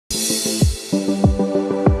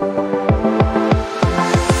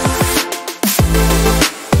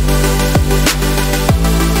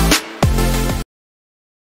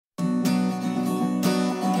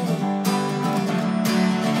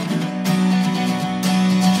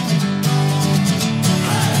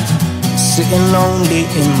Sitting lonely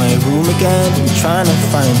in my room again, trying to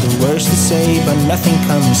find the words to say, but nothing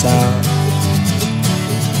comes out.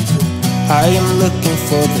 I am looking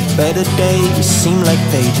for the better days, seem like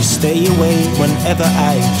they just stay away whenever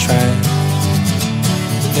I try.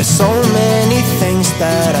 There's so many things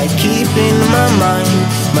that I keep in my mind.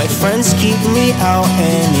 My friends keep me out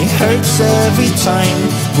and it hurts every time.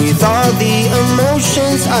 With all the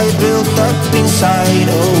emotions I built up inside,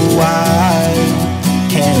 oh why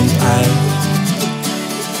can't I?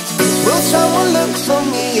 Will someone look for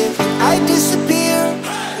me if I disappear?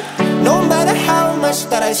 No matter how much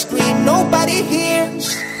that I scream, nobody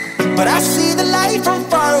hears. But I see the light from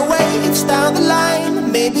far away, it's down the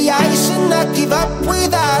line. Maybe I should not give up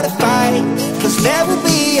without a fight, 'cause there will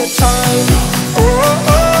be a time. Oh,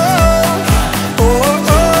 oh, oh,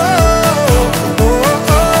 oh, oh,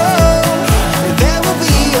 oh, oh. There will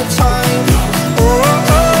be a time. Oh,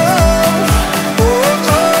 oh, oh,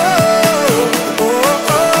 oh, oh, oh,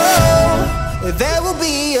 oh. There will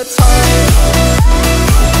be a time.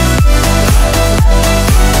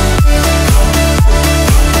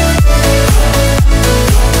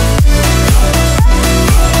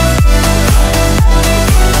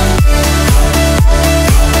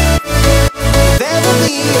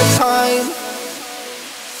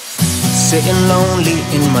 Sitting lonely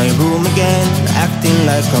in my room again, acting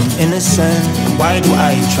like I'm innocent. Why do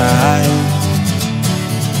I try?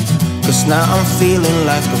 'Cause now I'm feeling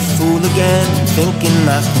like a fool again, thinking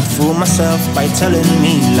I can fool myself by telling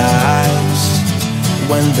me lies.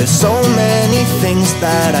 When there's so many things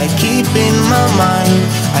that I keep in my mind,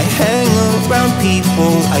 I hang around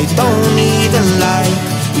people I don't even like.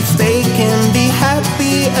 If they can be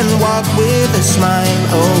happy and walk with a smile,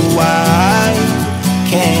 oh why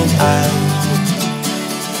can't I?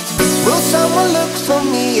 Will someone look for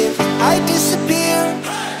me if I disappear?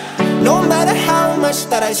 No matter how much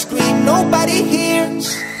that I scream, nobody hears.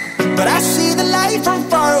 But I see the light from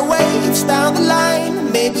far away, it's down the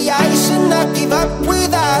line. Maybe I should not give up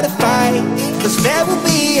without a fight, 'cause there will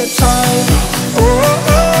be a time. Oh,